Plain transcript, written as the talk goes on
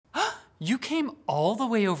You came all the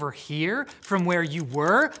way over here from where you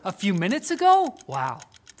were a few minutes ago? Wow,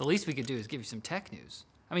 the least we could do is give you some tech news.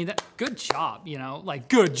 I mean, good job,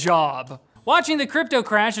 good job. Watching the crypto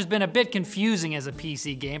crash has been a bit confusing as a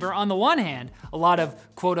PC gamer. On the one hand, a lot of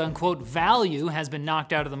quote unquote value has been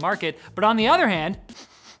knocked out of the market, but on the other hand,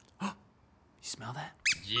 you smell that?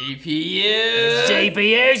 GPUs!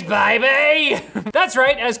 GPUs, baby! That's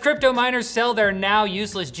right, as crypto miners sell their now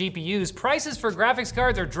useless GPUs, prices for graphics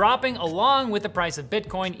cards are dropping along with the price of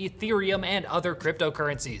Bitcoin, Ethereum, and other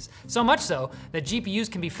cryptocurrencies. So much so that GPUs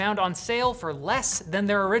can be found on sale for less than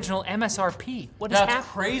their original MSRP. What is happening? That's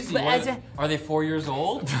crazy. Are they 4 years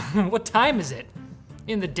old? What time is it?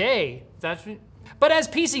 In the day. But as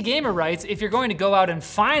PC Gamer writes, if you're going to go out and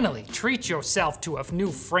finally treat yourself to a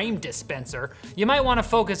new frame dispenser, you might want to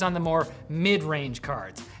focus on the more mid-range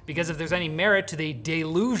cards. Because if there's any merit to the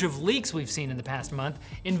deluge of leaks we've seen in the past month,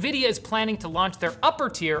 Nvidia is planning to launch their upper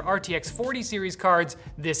tier RTX 40 series cards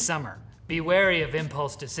this summer. Be wary of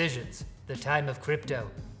impulse decisions. The time of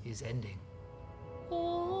crypto is ending.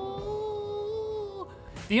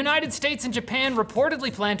 The United States and Japan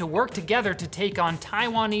reportedly plan to work together to take on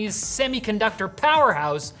Taiwanese semiconductor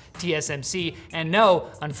powerhouse, TSMC, and no,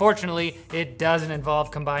 unfortunately, it doesn't involve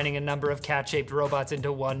combining a number of cat-shaped robots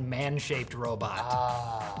into one man-shaped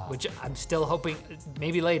robot. Which I'm still hoping,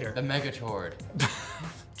 maybe later. The Megachord.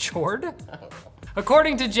 Chord?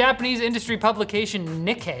 According to Japanese industry publication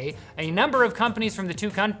Nikkei, a number of companies from the two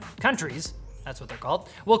countries, that's what they're called,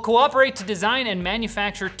 will cooperate to design and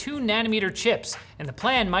manufacture 2nm chips, and the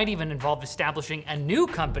plan might even involve establishing a new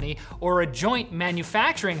company or a joint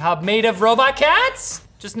manufacturing hub made of robot cats?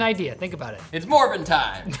 Just an idea, think about it. It's Morbin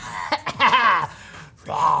time.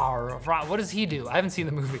 What does he do? I haven't seen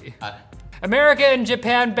the movie. America and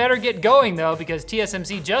Japan better get going though, because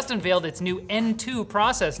TSMC just unveiled its new N2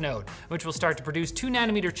 process node, which will start to produce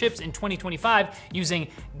 2nm chips in 2025 using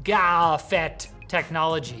GAAFET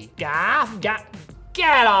technology. Get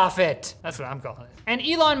off it! That's what I'm calling it. And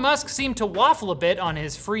Elon Musk seemed to waffle a bit on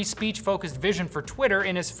his free speech-focused vision for Twitter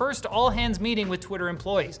in his first all-hands meeting with Twitter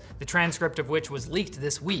employees, the transcript of which was leaked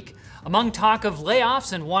this week. Among talk of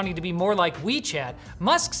layoffs and wanting to be more like WeChat,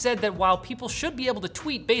 Musk said that while people should be able to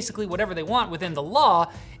tweet basically whatever they want within the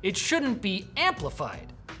law, it shouldn't be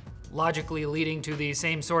amplified, logically leading to the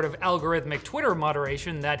same sort of algorithmic Twitter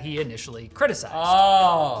moderation that he initially criticized.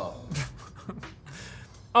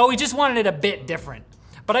 Oh, he just wanted it a bit different.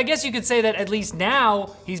 But I guess you could say that at least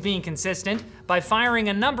now he's being consistent by firing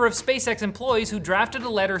a number of SpaceX employees who drafted a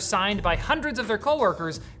letter signed by hundreds of their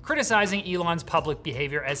coworkers criticizing Elon's public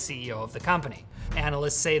behavior as CEO of the company.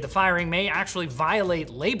 Analysts say the firing may actually violate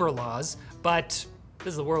labor laws, but this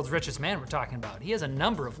is the world's richest man we're talking about. He has a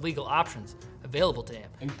number of legal options available to him.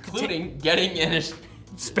 Including getting in a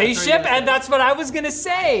spaceship, and that's what I was gonna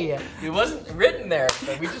say. It wasn't written there,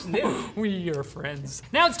 but we just knew. We are friends.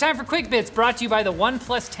 Now it's time for Quick Bits, brought to you by the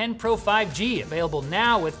OnePlus 10 Pro 5G, available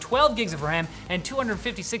now with 12 gigs of RAM and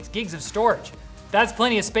 256 gigs of storage. That's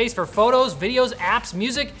plenty of space for photos, videos, apps,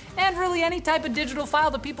 music, and really any type of digital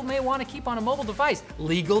file that people may want to keep on a mobile device.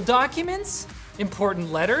 Legal documents,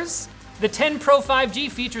 important letters. The 10 Pro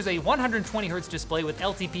 5G features a 120Hz display with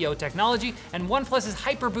LTPO technology and OnePlus's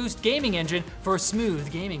HyperBoost gaming engine for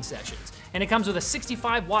smooth gaming sessions. And it comes with a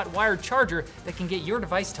 65-watt wired charger that can get your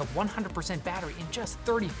device to 100% battery in just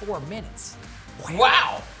 34 minutes.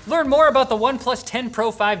 Wow! Learn more about the OnePlus 10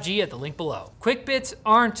 Pro 5G at the link below. Quick Bits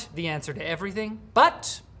aren't the answer to everything,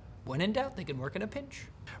 but when in doubt, they can work in a pinch.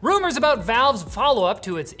 Rumors about Valve's follow-up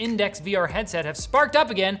to its Index VR headset have sparked up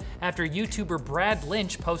again after YouTuber Brad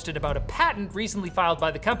Lynch posted about a patent recently filed by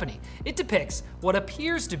the company. It depicts what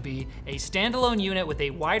appears to be a standalone unit with a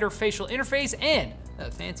wider facial interface and a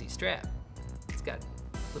fancy strap. It's got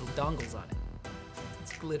little dongles on it.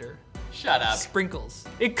 It's glitter. Shut up. Sprinkles.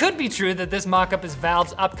 It could be true that this mock-up is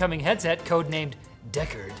Valve's upcoming headset, codenamed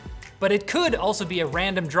Deckard. But it could also be a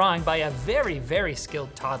random drawing by a very, very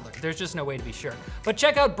skilled toddler. There's just no way to be sure. But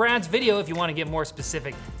check out Brad's video if you want to get more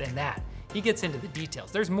specific than that. He gets into the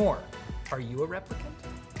details. There's more. Are you a replicant?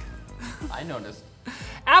 I noticed.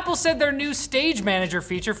 Apple said their new Stage Manager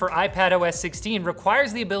feature for iPadOS 16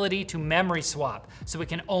 requires the ability to memory swap, so it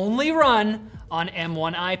can only run on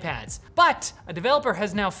M1 iPads. But a developer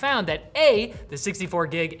has now found that A, the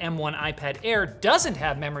 64GB M1 iPad Air doesn't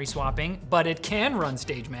have memory swapping, but it can run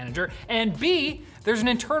Stage Manager, and B, there's an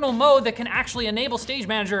internal mode that can actually enable Stage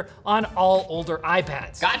Manager on all older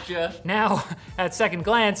iPads. Gotcha. Now, at second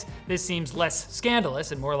glance, this seems less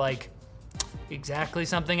scandalous and more like exactly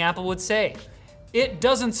something Apple would say. It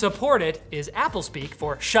doesn't support it is Apple speak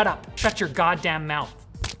for shut up, shut your goddamn mouth.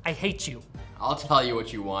 I hate you. I'll tell you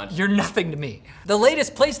what you want. You're nothing to me. The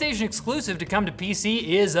latest PlayStation exclusive to come to PC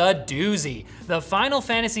is a doozy. The Final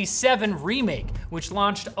Fantasy VII Remake, which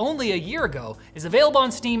launched only a year ago, is available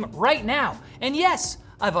on Steam right now. And yes,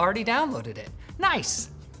 I've already downloaded it.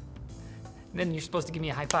 Nice. And then you're supposed to give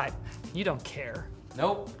me a high five. You don't care.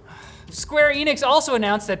 Nope. Square Enix also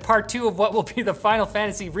announced that part 2 of what will be the Final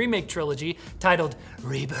Fantasy Remake trilogy, titled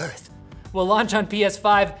Rebirth, will launch on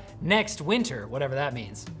PS5 next winter, whatever that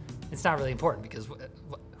means. It's not really important because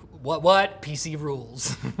what? PC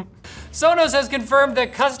rules. Sonos has confirmed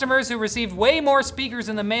that customers who received way more speakers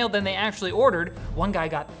in the mail than they actually ordered, one guy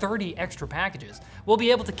got 30 extra packages, will be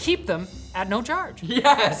able to keep them at no charge.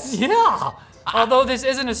 Yes! Yeah! Although this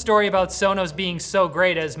isn't a story about Sonos being so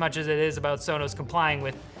great as much as it is about Sonos complying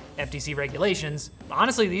with FTC regulations,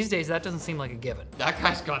 honestly, these days that doesn't seem like a given. That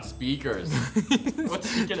guy's got speakers.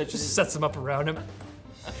 What's he gonna do? Just sets them up around him.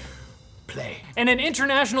 Play. And an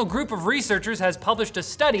international group of researchers has published a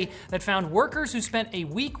study that found workers who spent a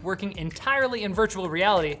week working entirely in virtual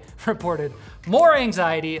reality reported more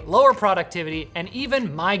anxiety, lower productivity, and even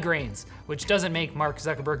migraines, which doesn't make Mark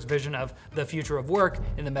Zuckerberg's vision of the future of work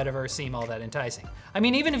in the metaverse seem all that enticing. I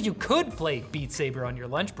mean, even if you could play Beat Saber on your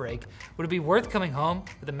lunch break, would it be worth coming home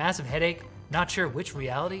with a massive headache, not sure which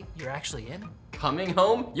reality you're actually in? Coming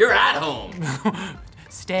home? You're at home.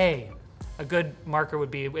 Stay. A good marker would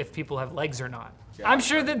be if people have legs or not. I'm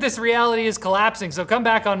sure that this reality is collapsing, so come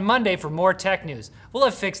back on Monday for more tech news. We'll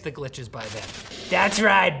have fixed the glitches by then. That's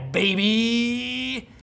right, baby!